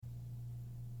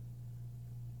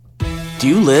Do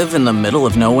you live in the middle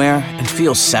of nowhere and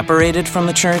feel separated from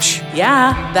the church?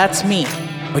 Yeah, that's me.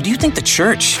 Or do you think the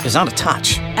church is out of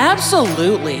touch?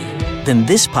 Absolutely. Then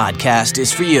this podcast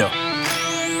is for you.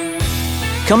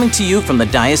 Coming to you from the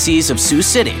Diocese of Sioux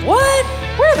City. What?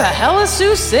 Where the hell is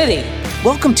Sioux City?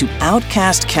 Welcome to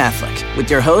Outcast Catholic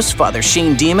with your hosts, Father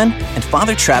Shane Demon and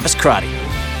Father Travis Crotty.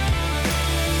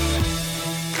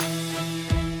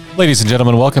 Ladies and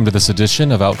gentlemen, welcome to this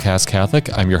edition of Outcast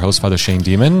Catholic. I'm your host, Father Shane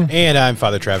Demon. And I'm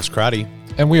Father Travis Crotty.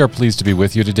 And we are pleased to be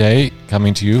with you today,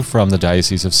 coming to you from the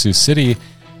Diocese of Sioux City.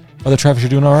 Father Travis, you're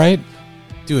doing all right?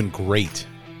 Doing great.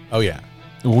 Oh, yeah.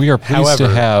 We are pleased to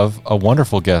have a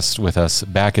wonderful guest with us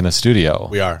back in the studio.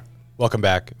 We are. Welcome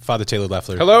back, Father Taylor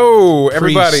Leffler. Hello,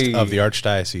 everybody. Priest of the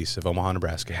Archdiocese of Omaha,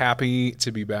 Nebraska. Happy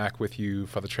to be back with you,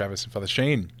 Father Travis and Father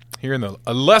Shane, here in the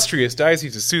illustrious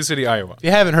Diocese of Sioux City, Iowa. If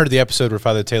you haven't heard the episode where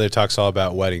Father Taylor talks all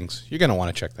about weddings, you're going to want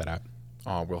to check that out.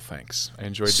 Oh, well, thanks. I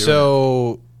enjoyed doing it.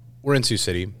 So, we're in Sioux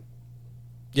City.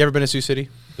 You ever been to Sioux City?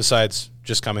 Besides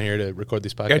just coming here to record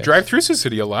these podcasts? Yeah, I drive through Sioux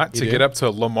City a lot to get up to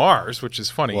Lamar's, which is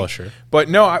funny. Well, sure. But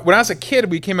no, when I was a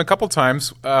kid, we came a couple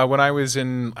times. When I was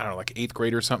in, I don't know, like 8th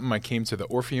grade or something, I came to the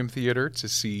Orpheum Theater to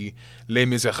see Les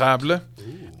Miserables.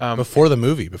 Before the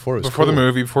movie, before it was Before cool. the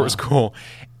movie, before it was cool.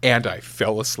 And I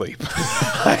fell asleep.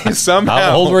 Somehow.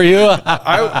 How old were you?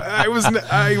 I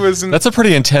was. That's a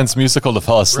pretty intense musical to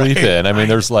fall asleep in. I mean,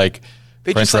 there's like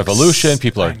They French just, like, Revolution,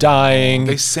 people are dying.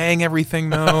 They sang everything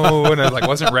though, and I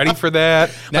wasn't ready for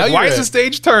that. Now Why you're is the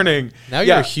stage turning? Now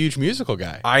you're a huge musical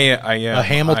guy. I am a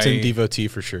Hamilton devotee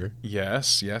for sure.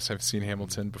 Yes, I've seen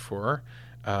Hamilton before.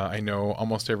 I know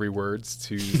almost every words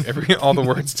to all the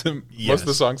words to most of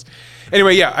the songs.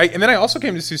 Anyway, and then I also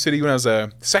came to Sioux City when I was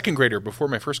a second grader before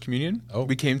my first communion. Oh.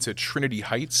 We came to Trinity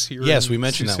Heights here. Yes, in we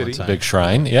mentioned Sioux that one City. time. Big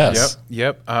shrine, yes.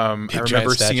 Yep. I remember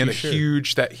giant seeing statue,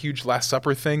 that huge Last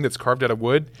Supper thing that's carved out of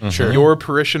wood. Sure. Your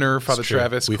parishioner, Father True.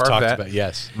 Travis, We've carved talked that. about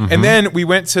yes. And then we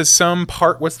went to some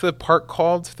park. What's the park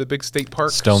called? The big state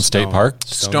park? Stone State Park.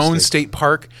 Stone State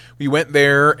Park. We went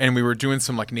there and we were doing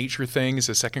some like nature things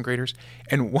as second graders.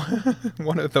 And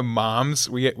one of the moms,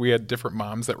 we had different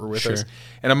moms that were with us.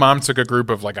 And a mom took a group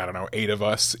of 8 of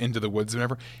us into the woods and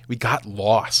whatever. We got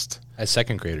lost. As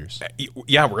second graders.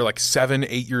 Yeah, we're like 7,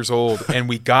 8 years old, and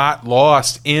we got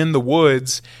lost in the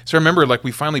woods. So I remember,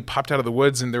 we finally popped out of the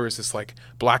woods, and there was this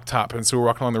blacktop, and so we're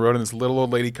walking along the road, and this little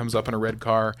old lady comes up in a red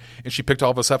car, and she picked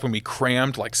all of us up, and we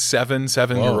crammed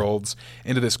seven-year-olds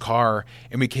into this car,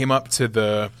 and we came up to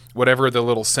the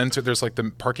little center. There's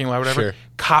the parking lot, or whatever. Sure.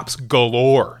 Cops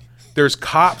galore. There's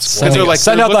cops.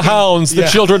 Send out the hounds. The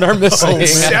children are missing.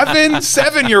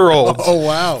 7-year-olds. Oh,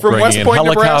 wow. From Bringing West in Point,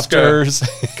 Nebraska. helicopters.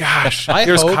 Gosh, I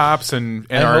there's hope- cops and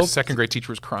I our hope- second grade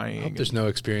teacher was crying. There's no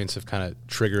experience of kind of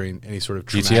triggering any sort of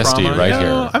traumatic PTSD Trauma. right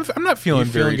No, here. I'm not feeling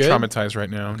You feeling very good? traumatized right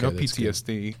now. No that's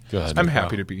PTSD. Good. I'm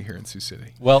happy to be here in Sioux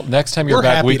City. Well, next time you're We're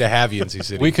back, happy to have you in Sioux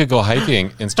City. we could go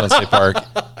hiking in Stone State Park.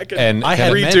 and I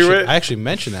had redo mentioned, it. I actually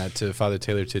mentioned that to Father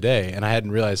Taylor today, and I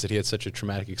hadn't realized that he had such a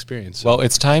traumatic experience. So well,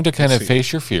 it's time to kind of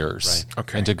face your fears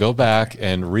Okay. and to go back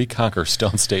and reconquer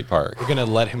Stone State Park. we're gonna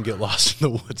let him get lost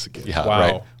in the woods again. Yeah, Wow.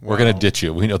 right. We're going to Wow. ditch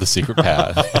you. We know the secret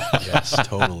path. Yes,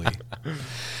 totally.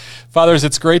 Fathers,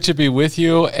 it's great to be with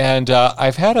you. And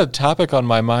I've had a topic on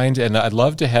my mind, and I'd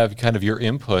love to have kind of your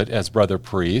input as brother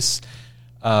priests.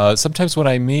 Sometimes when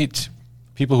I meet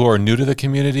people who are new to the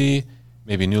community,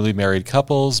 maybe newly married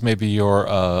couples, maybe you're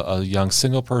a young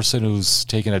single person who's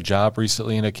taken a job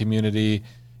recently in a community,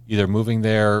 either moving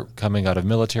there, coming out of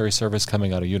military service,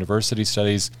 coming out of university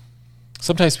studies,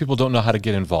 sometimes people don't know how to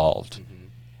get involved.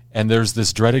 And there's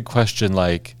this dreaded question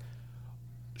like,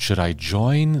 should I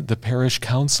join the parish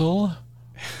council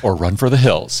or run for the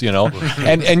hills?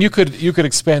 And you could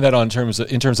expand that in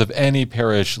terms of any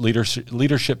parish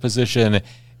leadership position,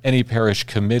 any parish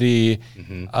committee,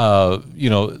 young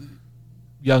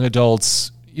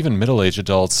adults, even middle-aged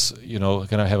adults, going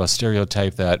to have a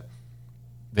stereotype that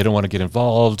they don't want to get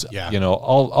involved. Yeah.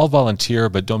 I'll volunteer,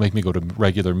 but don't make me go to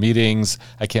regular meetings.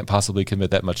 I can't possibly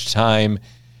commit that much time.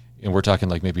 And we're talking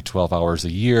maybe 12 hours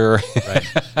a year. Right.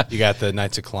 You got the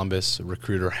Knights of Columbus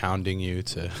recruiter hounding you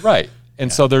to. Right.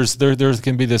 And so there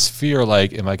can be this fear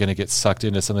am I going to get sucked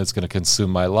into something that's going to consume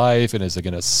my life? And is it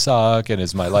going to suck? And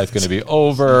is my life going to be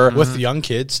over? With young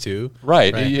kids, too.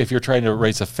 Right. If you're trying to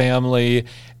raise a family,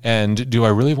 and do I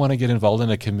really want to get involved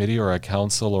in a committee or a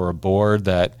council or a board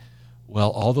that,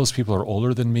 all those people are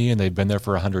older than me and they've been there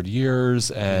for 100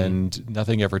 years and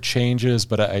nothing ever changes,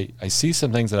 but I see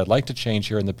some things that I'd like to change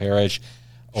here in the parish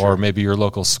or maybe your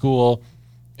local school.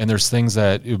 And there's things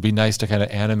that it would be nice to kind of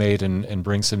animate and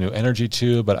bring some new energy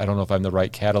to, but I don't know if I'm the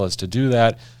right catalyst to do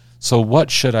that. So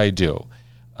what should I do?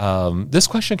 This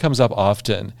question comes up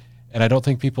often, and I don't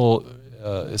think people,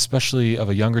 especially of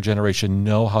a younger generation,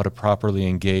 know how to properly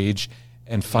engage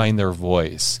and find their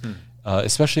voice,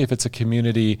 especially if it's a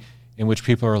community in which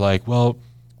people are like, well,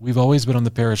 we've always been on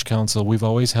the parish council. We've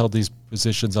always held these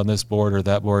positions on this board or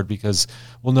that board because,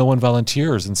 well, no one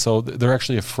volunteers. And so they're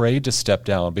actually afraid to step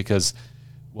down because,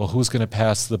 well, who's going to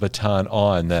pass the baton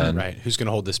on then? Right. Who's going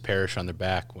to hold this parish on their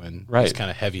back when Right. these kind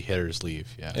of heavy hitters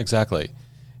leave? Yeah. Exactly.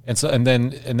 And so, and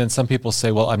then some people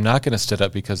say, well, I'm not going to stand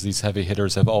up because these heavy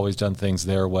hitters have always done things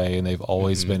their way and they've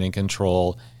always been in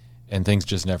control and things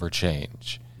just never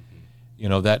change. You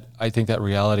know, that I think that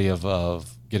reality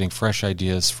of getting fresh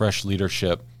ideas, fresh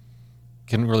leadership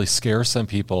can really scare some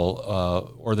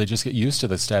people, or they just get used to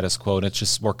the status quo and it's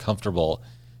just more comfortable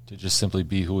to just simply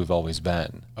be who we've always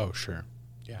been. Oh, sure.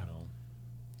 Yeah.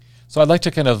 So I'd like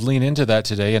to kind of lean into that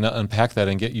today and unpack that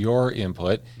and get your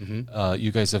input.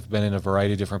 You guys have been in a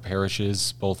variety of different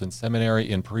parishes, both in seminary,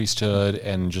 in priesthood,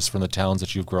 and just from the towns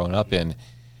that you've grown up in.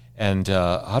 And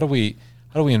how do we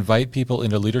invite people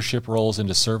into leadership roles,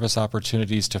 into service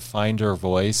opportunities to find their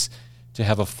voice, to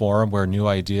have a forum where new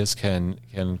ideas can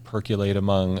percolate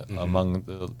among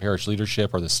the parish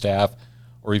leadership or the staff,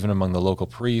 or even among the local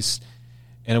priests,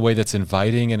 in a way that's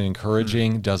inviting and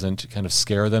encouraging, doesn't kind of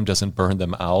scare them, doesn't burn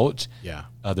them out. Yeah.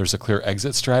 There's a clear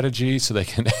exit strategy so they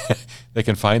can they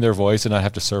can find their voice and not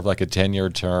have to serve like a 10-year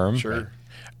term. Sure.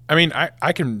 I mean,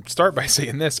 I can start by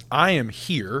saying this. I am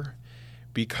here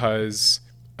because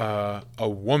a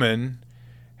woman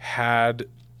had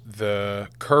the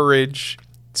courage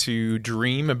to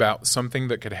dream about something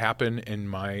that could happen in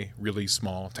my really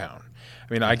small town.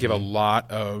 I mean, I give a lot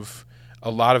of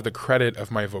the credit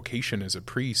of my vocation as a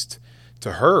priest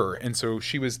to her. And so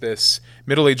she was this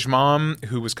middle-aged mom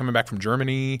who was coming back from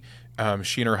Germany.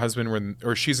 She and her husband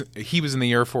he was in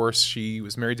the Air Force. She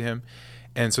was married to him.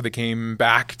 And so they came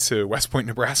back to West Point,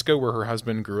 Nebraska, where her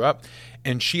husband grew up.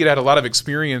 And she had a lot of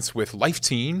experience with Life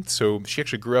Teen. So she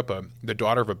actually grew up the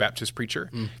daughter of a Baptist preacher,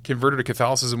 converted to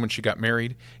Catholicism when she got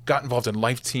married, got involved in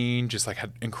Life Teen, just like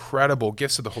had incredible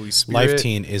gifts of the Holy Spirit. Life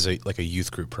Teen is like a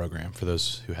youth group program for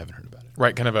those who haven't heard about it.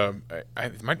 Right, kind of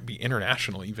it might be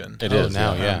international even. It is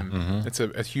now, yeah. It's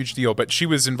a huge deal. But she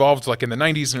was involved like in the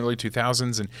 90s and early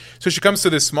 2000s. And so she comes to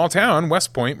this small town,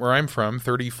 West Point, where I'm from,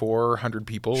 3,400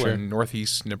 people in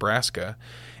northeast Nebraska.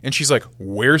 And she's like,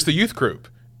 where's the youth group?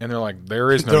 And they're like,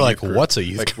 there is no They're youth like, group. what's a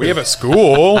youth like, group? We have a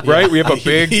school, right? We have a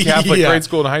big Catholic Yeah. grade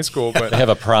school and high school. But They have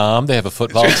a prom. They have a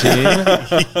football team.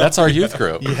 That's our youth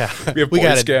group. Yeah. We have we Boy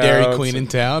got a Dairy Scouts Queen in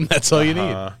town. That's all you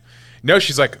need. No,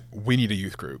 she's like, we need a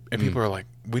youth group. And people are like,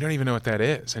 we don't even know what that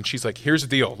is. And she's like, here's the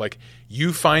deal. Like,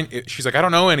 you find it. She's like, I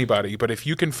don't know anybody, but if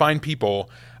you can find people,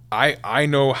 I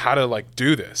know how to like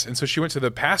do this. And so she went to the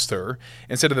pastor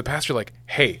and said to the pastor, like,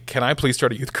 hey, can I please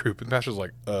start a youth group? And the pastor's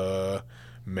like,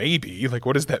 maybe. Like,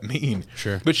 what does that mean?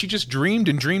 Sure. But she just dreamed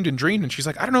and dreamed and dreamed. And she's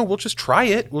like, I don't know. We'll just try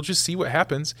it. We'll just see what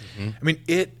happens. I mean,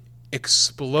 it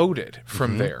exploded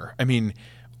from there. I mean,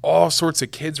 all sorts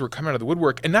of kids were coming out of the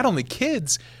woodwork, and not only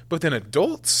kids, but then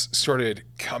adults started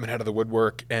coming out of the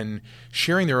woodwork and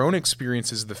sharing their own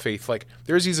experiences of the faith. Like,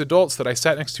 there's these adults that I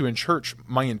sat next to in church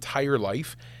my entire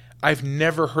life. I've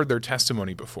never heard their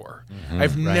testimony before.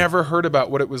 I've never heard about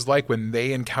what it was like when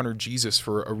they encountered Jesus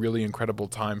for a really incredible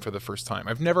time for the first time.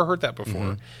 I've never heard that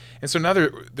before. And so now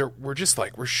we're just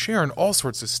like, we're sharing all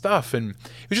sorts of stuff, and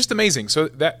it was just amazing. So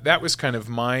that was kind of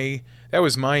my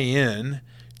in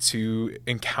to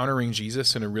encountering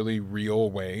Jesus in a really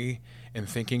real way and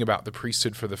thinking about the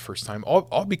priesthood for the first time,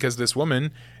 all because this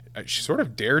woman, she sort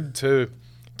of dared to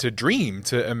dream,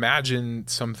 to imagine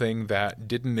something that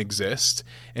didn't exist.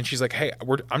 And she's like, hey,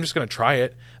 I'm just going to try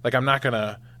it. Like, I'm not going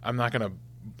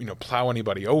to plow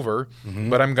anybody over,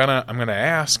 but I'm going to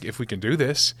ask if we can do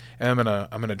this. And I'm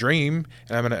going to dream,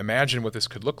 and I'm going to imagine what this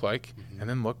could look like. And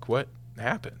then look what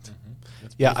happened.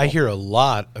 Yeah, I hear a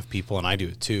lot of people, and I do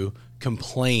it too,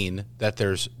 complain that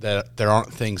there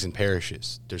aren't things in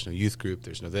parishes. There's no youth group.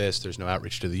 There's no this. There's no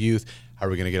outreach to the youth. How are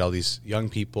we going to get all these young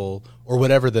people, or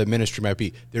whatever the ministry might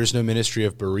be? There's no ministry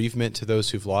of bereavement to those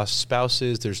who've lost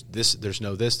spouses. There's this. There's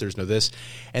no this. There's no this.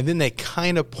 And then they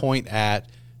kind of point at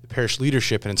the parish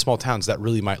leadership, and in small towns that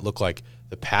really might look like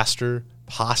the pastor,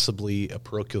 possibly a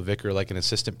parochial vicar, like an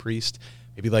assistant priest,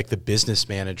 maybe like the business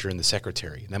manager and the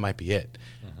secretary, and that might be it.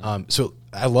 So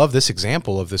I love this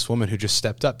example of this woman who just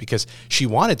stepped up because she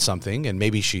wanted something, and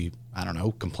maybe she, I don't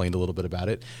know, complained a little bit about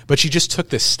it, but she just took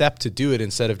this step to do it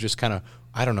instead of just kind of,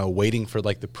 I don't know, waiting for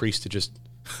like the priest to just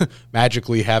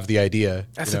magically have the idea.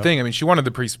 That's the thing. I mean, she wanted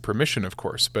the priest's permission, of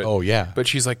course, but but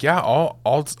she's like, yeah,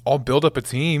 I'll build up a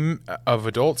team of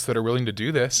adults that are willing to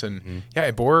do this, and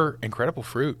it bore incredible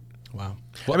fruit. Wow.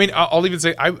 I mean, I'll even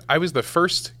say I was the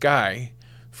first guy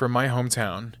from my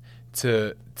hometown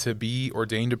to be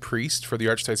ordained a priest for the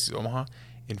Archdiocese of Omaha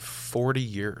in 40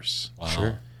 years. Wow.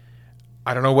 Sure.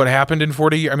 I don't know what happened in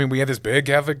 40 years. I mean, we had this big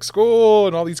Catholic school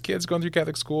and all these kids going through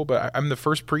Catholic school, but I'm the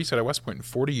first priest at West Point in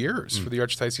 40 years for the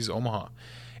Archdiocese of Omaha.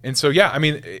 And so, yeah, I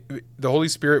mean, the Holy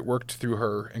Spirit worked through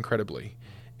her incredibly.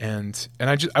 And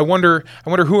I wonder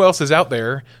who else is out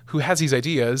there who has these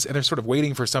ideas and they're sort of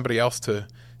waiting for somebody else to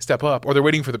step up, or they're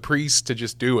waiting for the priest to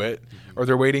just do it, or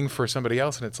they're waiting for somebody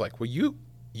else. And it's like, well,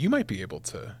 you might be able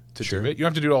to Sure. do it. You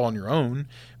don't have to do it all on your own,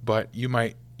 but you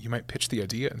might pitch the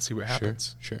idea and see what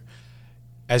happens. Sure.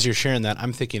 As you're sharing that,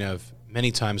 I'm thinking of many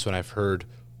times when I've heard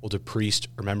older priests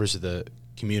or members of the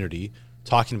community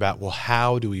talking about, well,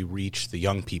 how do we reach the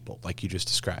young people, like you just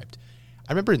described?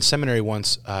 I remember in seminary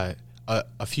once, a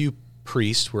few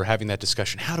priests were having that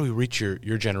discussion. How do we reach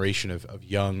your generation of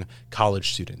young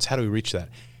college students? How do we reach that?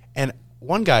 And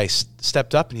one guy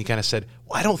stepped up and he kind of said,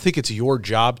 well, I don't think it's your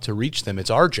job to reach them. It's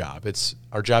our job. It's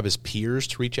our job as peers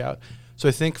to reach out. So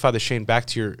I think, Father Shane, back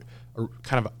to your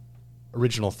kind of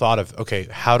original thought of, okay,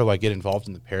 how do I get involved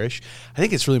in the parish? I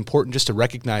think it's really important just to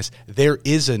recognize there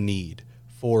is a need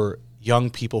for young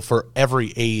people for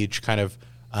every age kind of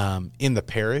in the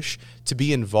parish to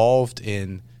be involved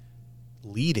in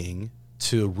leading,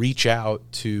 to reach out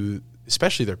to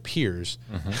especially their peers.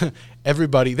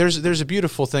 Everybody, there's a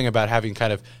beautiful thing about having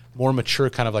kind of more mature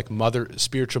kind of like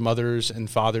spiritual mothers and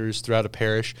fathers throughout a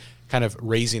parish kind of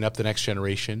raising up the next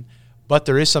generation. But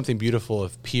there is something beautiful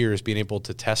of peers being able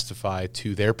to testify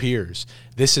to their peers.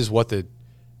 This is what the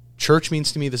church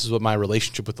means to me. This is what my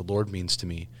relationship with the Lord means to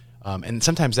me. And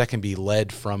sometimes that can be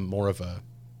led from more of a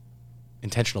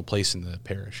intentional place in the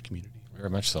parish community. Very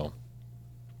much so.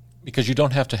 Because you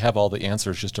don't have to have all the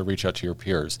answers just to reach out to your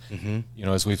peers. You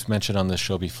know, as we've mentioned on this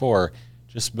show before,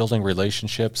 just building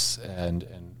relationships and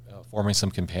forming some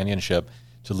companionship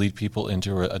to lead people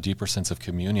into a deeper sense of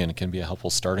communion can be a helpful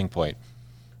starting point.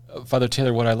 Father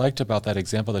Taylor, what I liked about that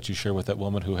example that you shared with that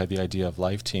woman who had the idea of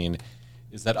Life Teen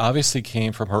is that obviously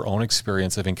came from her own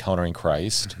experience of encountering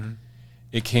Christ.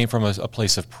 It came from a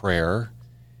place of prayer,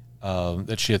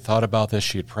 that she had thought about this,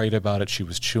 she had prayed about it, she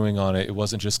was chewing on it. It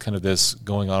wasn't just kind of this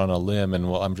going on a limb and,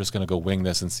 well, I'm just going to go wing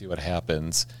this and see what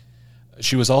happens.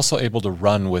 She was also able to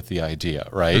run with the idea,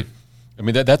 right? I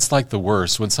mean, that's like the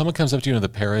worst. When someone comes up to you in the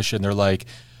parish and they're like,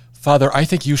 Father, I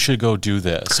think you should go do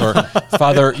this. Or,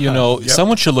 Father, you know,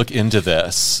 someone should look into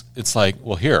this. It's like,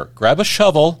 well, here, grab a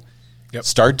shovel,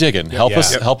 start digging. Help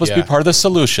us be part of the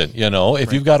solution. You know,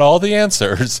 if you've got all the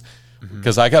answers,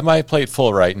 because I got my plate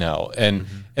full right now. And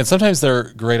sometimes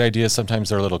they're great ideas, sometimes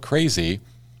they're a little crazy.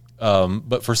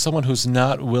 But for someone who's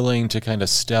not willing to kind of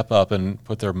step up and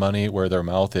put their money where their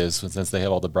mouth is, since they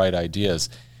have all the bright ideas,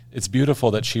 it's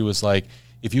beautiful that she was like,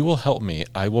 if you will help me,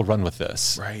 I will run with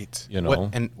this. Right. You know?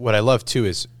 What I love, too,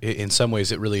 is in some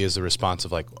ways it really is a response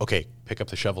of like, okay, pick up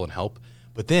the shovel and help.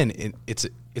 But then it's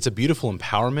a beautiful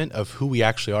empowerment of who we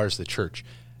actually are as the church.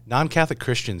 Non-Catholic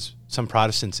Christians, some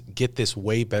Protestants, get this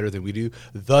way better than we do.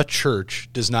 The church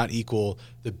does not equal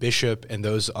the bishop and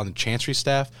those on the chancery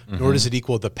staff, nor does it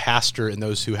equal the pastor and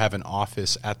those who have an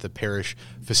office at the parish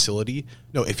facility.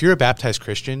 No, if you're a baptized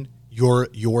Christian, you're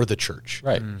the church.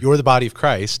 Right. You're the body of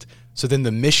Christ. So then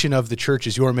the mission of the church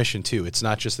is your mission too. It's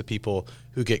not just the people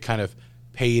who get kind of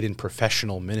paid in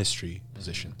professional ministry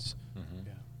positions.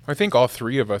 I think all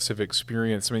three of us have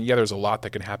experienced, I mean, there's a lot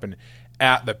that can happen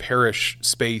at the parish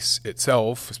space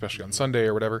itself, especially on Sunday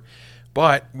or whatever.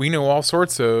 But we know all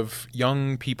sorts of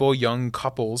young people, young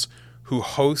couples who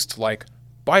host like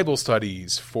Bible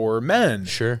studies for men,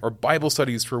 or Bible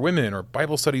studies for women, or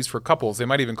Bible studies for couples. They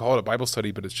might even call it a Bible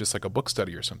study, but it's just like a book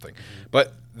study or something.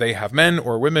 But they have men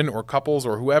or women or couples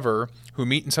or whoever who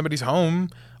meet in somebody's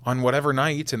home on whatever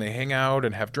night, and they hang out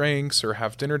and have drinks or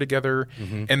have dinner together.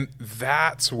 And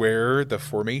that's where the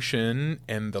formation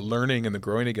and the learning and the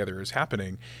growing together is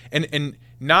happening. And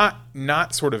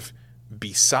not sort of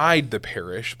beside the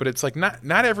parish, but it's like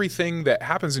not everything that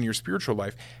happens in your spiritual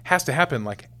life has to happen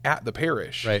like at the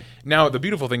parish. Right. Now, the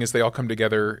beautiful thing is they all come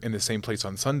together in the same place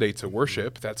on Sunday to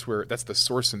worship. That's the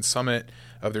source and summit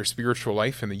of their spiritual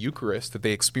life in the Eucharist, that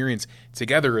they experience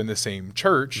together in the same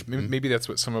church. Maybe that's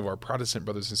what some of our Protestant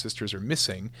brothers and sisters are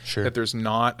missing, that there's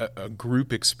not a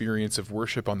group experience of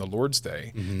worship on the Lord's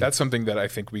Day. That's something that I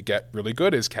think we get really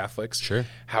good as Catholics.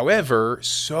 However,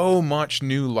 so much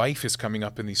new life is coming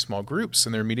up in these small groups,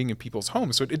 and they're meeting in people's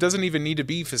homes. So it doesn't even need to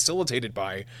be facilitated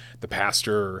by the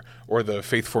pastor or the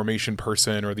faith formation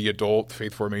person or the adult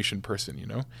faith formation person, you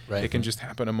know? It can just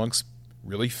happen amongst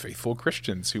really faithful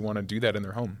Christians who want to do that in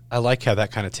their home. I like how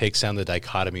that kind of takes down the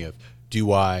dichotomy of,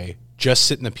 do I just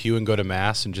sit in the pew and go to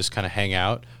mass and just kind of hang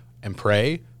out and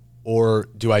pray? Or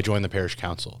do I join the parish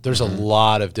council? There's a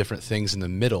lot of different things in the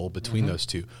middle between those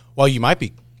two. While you might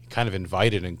be kind of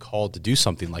invited and called to do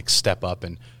something like step up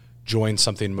and join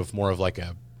something with more of like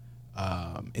a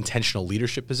intentional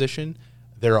leadership position,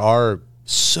 there are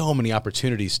so many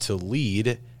opportunities to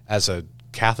lead as a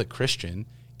Catholic Christian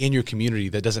in your community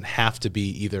that doesn't have to be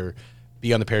either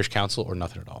be on the parish council or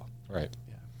nothing at all. Right.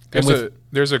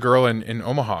 There's a girl in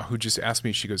Omaha who just asked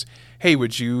me, she goes, hey,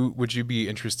 would you be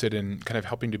interested in kind of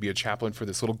helping to be a chaplain for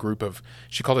this little group of,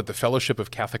 she called it the Fellowship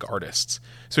of Catholic Artists.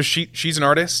 So she's an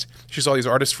artist. She's all these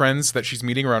artist friends that she's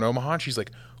meeting around Omaha. And she's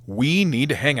like, we need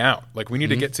to hang out. Like, we need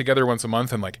to get together once a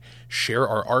month and like share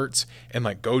our arts and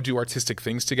like go do artistic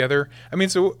things together. I mean,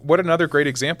 so what another great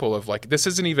example of like, this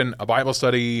isn't even a Bible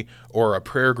study or a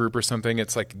prayer group or something.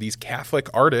 It's like these Catholic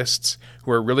artists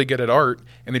who are really good at art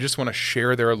and they just want to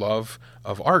share their love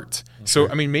of art. Okay. So,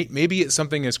 I mean, maybe it's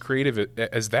something as creative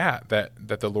as that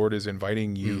the Lord is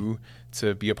inviting you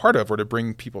to be a part of or to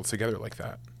bring people together like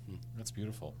that. That's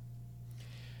beautiful.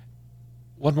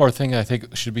 One more thing I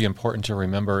think should be important to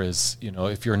remember is,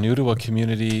 if you're new to a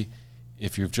community,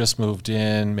 if you've just moved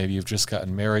in, maybe you've just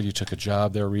gotten married, you took a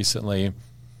job there recently,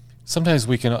 sometimes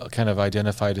we can kind of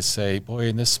identify to say, boy,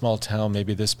 in this small town,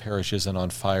 maybe this parish isn't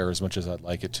on fire as much as I'd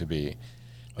like it to be.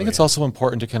 I think it's also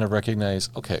important to kind of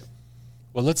recognize, okay,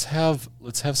 well, let's have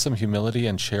some humility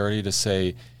and charity to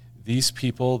say, these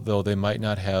people, though they might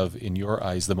not have, in your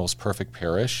eyes, the most perfect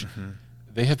parish,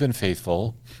 they have been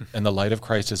faithful, and the light of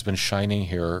Christ has been shining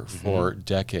here for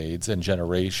decades and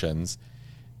generations.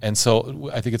 And so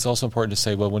I think it's also important to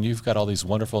say, well, when you've got all these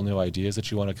wonderful new ideas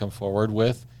that you want to come forward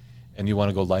with and you want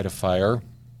to go light a fire,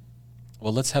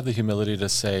 well, let's have the humility to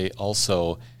say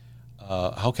also,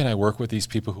 how can I work with these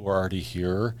people who are already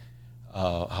here?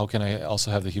 How can I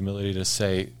also have the humility to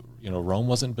say, Rome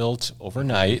wasn't built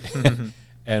overnight,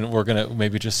 and we're going to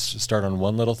maybe just start on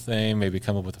one little thing, maybe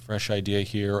come up with a fresh idea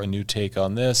here, a new take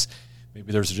on this.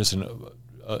 Maybe there's just an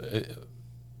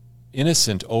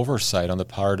innocent oversight on the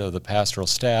part of the pastoral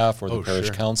staff or the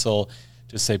parish council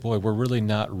to say, boy, we're really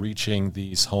not reaching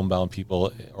these homebound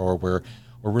people, or we're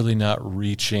really not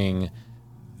reaching,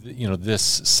 this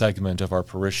segment of our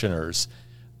parishioners.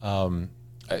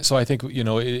 So I think,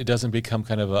 it doesn't become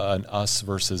kind of an us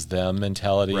versus them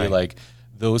mentality. Right. Like,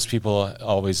 those people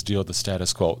always deal with the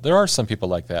status quo. There are some people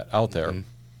like that out there,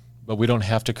 but we don't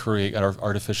have to create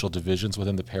artificial divisions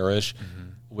within the parish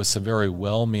with some very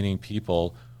well-meaning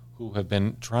people who have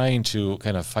been trying to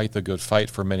kind of fight the good fight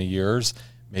for many years,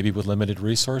 maybe with limited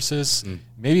resources,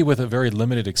 maybe with a very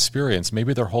limited experience.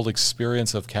 Maybe their whole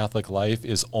experience of Catholic life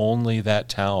is only that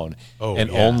town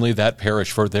only that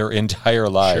parish for their entire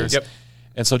lives. Sure. Yep.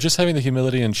 And so just having the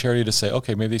humility and charity to say,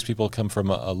 okay, maybe these people come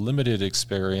from a limited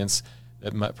experience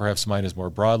that perhaps mine is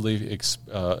more broadly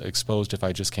exposed if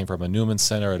I just came from a Newman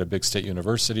Center at a big state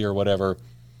university or whatever.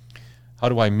 How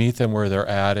do I meet them where they're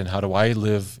at, and how do I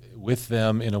live with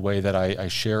them in a way that I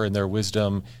share in their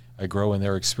wisdom, I grow in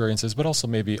their experiences, but also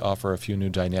maybe offer a few new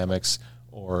dynamics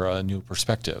or new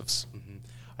perspectives?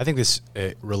 I think this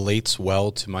relates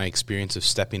well to my experience of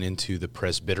stepping into the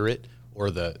presbyterate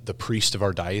or the priest of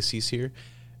our diocese here.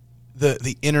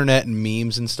 The internet and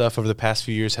memes and stuff over the past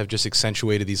few years have just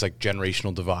accentuated these like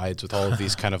generational divides with all of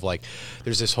these kind of like,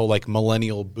 there's this whole like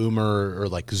millennial boomer or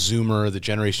like Zoomer, the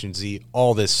Generation Z,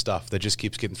 all this stuff that just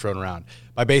keeps getting thrown around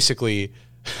by basically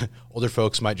older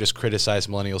folks might just criticize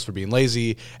millennials for being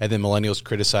lazy, and then millennials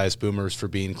criticize boomers for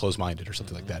being closed-minded or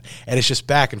something like that. And it's just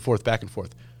back and forth, back and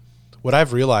forth. What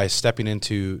I've realized stepping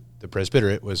into the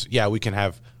presbyterate was, we can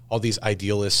have all these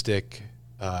idealistic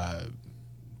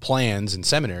plans in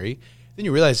seminary. Then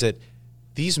you realize that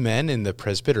these men in the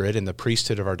presbyterate and the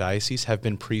priesthood of our diocese have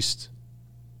been priests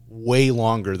way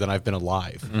longer than I've been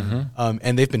alive.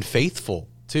 And they've been faithful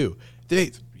too.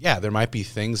 There might be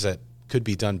things that could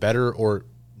be done better, or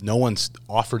no one's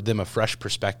offered them a fresh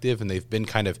perspective, and they've been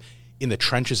kind of in the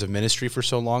trenches of ministry for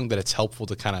so long that it's helpful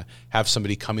to kind of have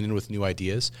somebody coming in with new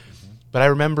ideas. But I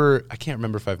can't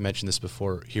remember if I've mentioned this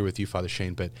before here with you, Father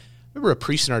Shane, but I remember a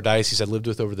priest in our diocese I lived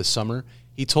with over the summer.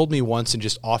 He told me once and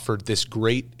just offered this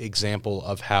great example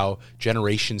of how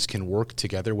generations can work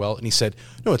together well. And he said,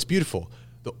 no, it's beautiful.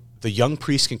 The young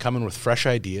priest can come in with fresh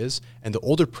ideas, and the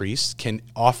older priest can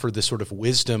offer this sort of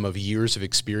wisdom of years of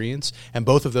experience, and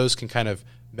both of those can kind of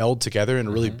meld together in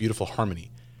a really beautiful harmony.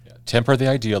 Temper the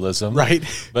idealism, right?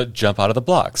 But jump out of the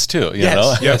blocks too. You yes,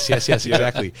 know? yes,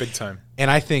 exactly. Big time. And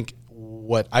I think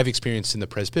what I've experienced in the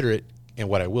presbyterate, and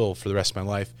what I will for the rest of my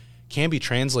life, can be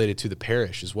translated to the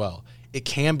parish as well. It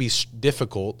can be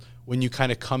difficult when you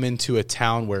kind of come into a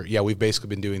town where, we've basically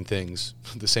been doing things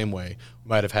the same way. We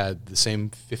might have had the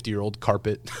same 50-year-old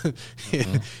carpet.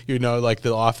 You know, like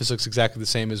the office looks exactly the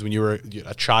same as when you were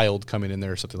a child coming in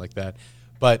there or something like that.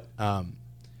 But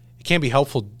it can be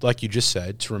helpful, like you just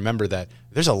said, to remember that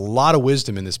there's a lot of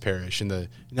wisdom in this parish. And the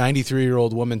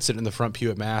 93-year-old woman sitting in the front pew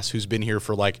at Mass who's been here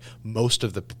for like most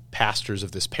of the pastors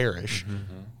of this parish,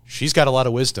 she's got a lot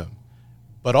of wisdom.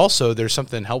 But also there's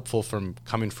something helpful from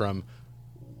coming from,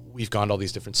 we've gone to all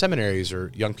these different seminaries,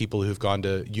 or young people who've gone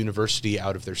to university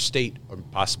out of their state or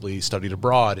possibly studied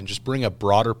abroad, and just bring a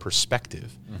broader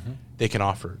perspective they can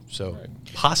offer. So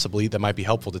possibly that might be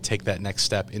helpful to take that next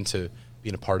step into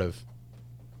being a part of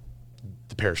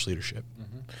the parish leadership.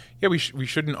 Yeah, we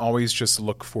shouldn't always just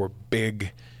look for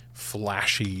big,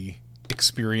 flashy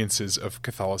experiences of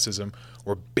Catholicism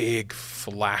or big,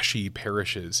 flashy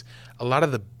parishes. A lot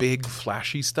of the big,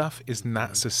 flashy stuff is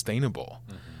not sustainable.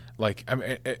 Like, I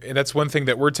mean, and that's one thing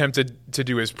that we're tempted to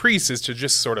do as priests, is to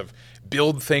just sort of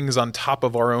build things on top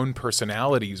of our own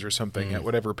personalities or something at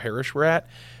whatever parish we're at.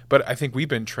 But I think we've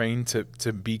been trained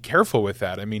to be careful with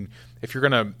that. I mean, if you're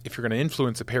gonna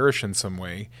influence a parish in some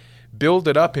way, build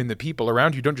it up in the people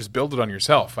around you. Don't just build it on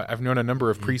yourself. I've known a number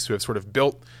of priests who have sort of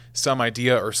built some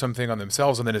idea or something on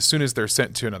themselves, and then as soon as they're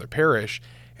sent to another parish,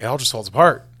 it all just falls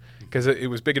apart. Because it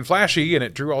was big and flashy and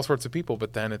it drew all sorts of people,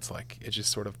 but then it's like it just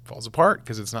sort of falls apart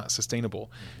because it's not sustainable.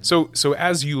 So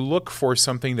as you look for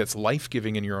something that's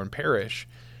life-giving in your own parish,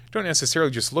 don't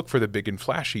necessarily just look for the big and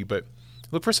flashy, but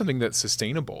look for something that's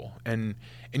sustainable. And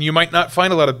you might not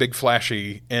find a lot of big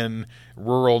flashy in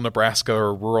rural Nebraska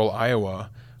or rural Iowa,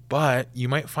 but you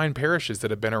might find parishes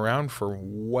that have been around for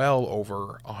well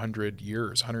over 100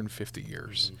 years, 150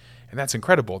 years. And that's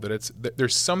incredible that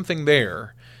there's something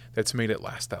there that's made it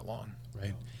last that long.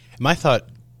 Right. My thought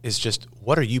is just,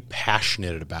 what are you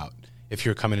passionate about? If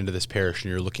you're coming into this parish and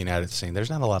you're looking at it saying, there's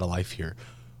not a lot of life here.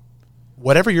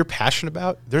 Whatever you're passionate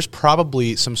about, there's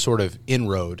probably some sort of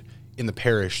inroad in the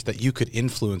parish that you could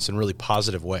influence in a really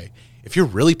positive way. If you're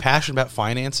really passionate about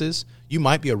finances, you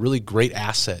might be a really great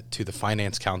asset to the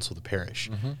finance council of the parish.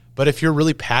 But if you're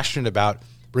really passionate about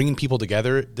bringing people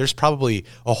together, there's probably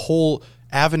a whole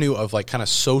avenue of like kind of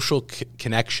social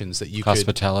connections that you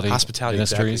hospitality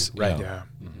ministries, exactly. Right? Yeah.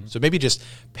 So maybe just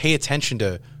pay attention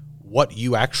to what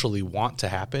you actually want to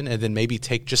happen, and then maybe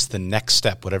take just the next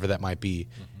step, whatever that might be,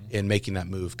 in making that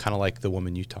move. Kind of like the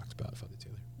woman you talked about, Father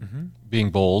Taylor. Being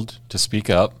bold to speak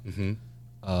up,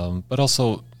 but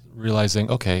also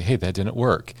realizing, okay, hey, that didn't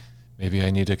work. Maybe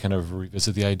I need to kind of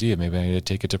revisit the idea. Maybe I need to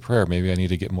take it to prayer. Maybe I need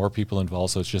to get more people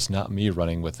involved so it's just not me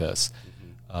running with this.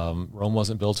 Rome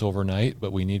wasn't built overnight,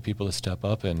 but we need people to step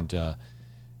up and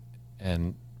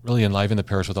really enliven the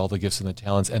parish with all the gifts and the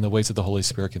talents and the ways that the Holy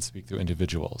Spirit can speak through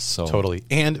individuals. So totally.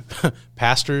 And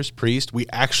pastors, priests, we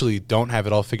actually don't have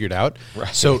it all figured out.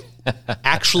 Right. So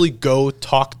actually go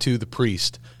talk to the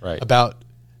priest about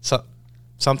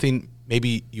something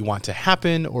maybe you want to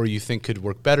happen or you think could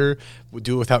work better. We'll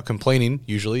do it without complaining,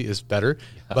 usually is better.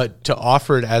 Yeah. But to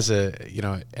offer it as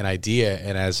an idea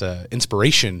and as a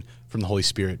inspiration from the Holy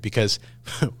Spirit, because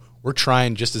we're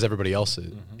trying just as everybody else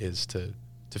is to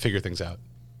figure things out.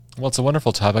 Well, it's a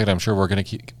wonderful topic, and I'm sure we're going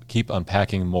to keep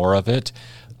unpacking more of it.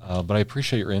 But I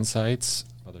appreciate your insights,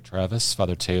 Father Travis,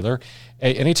 Father Taylor.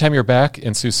 Hey, anytime you're back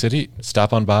in Sioux City,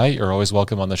 stop on by. You're always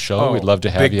welcome on the show. We'd love to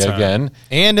have you again.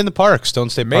 And in the park, Stone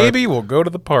State Park. Maybe we'll go to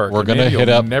the park. We're going to hit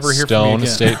up Stone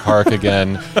State Park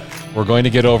again. We're going to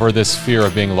get over this fear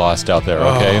of being lost out there,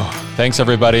 okay? Thanks,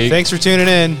 everybody. Thanks for tuning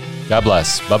in. God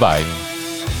bless. Bye-bye.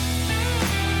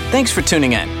 Thanks for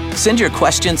tuning in. Send your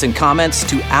questions and comments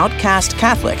to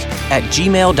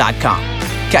outcastcatholic@gmail.com.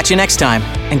 Catch you next time,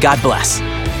 and God bless.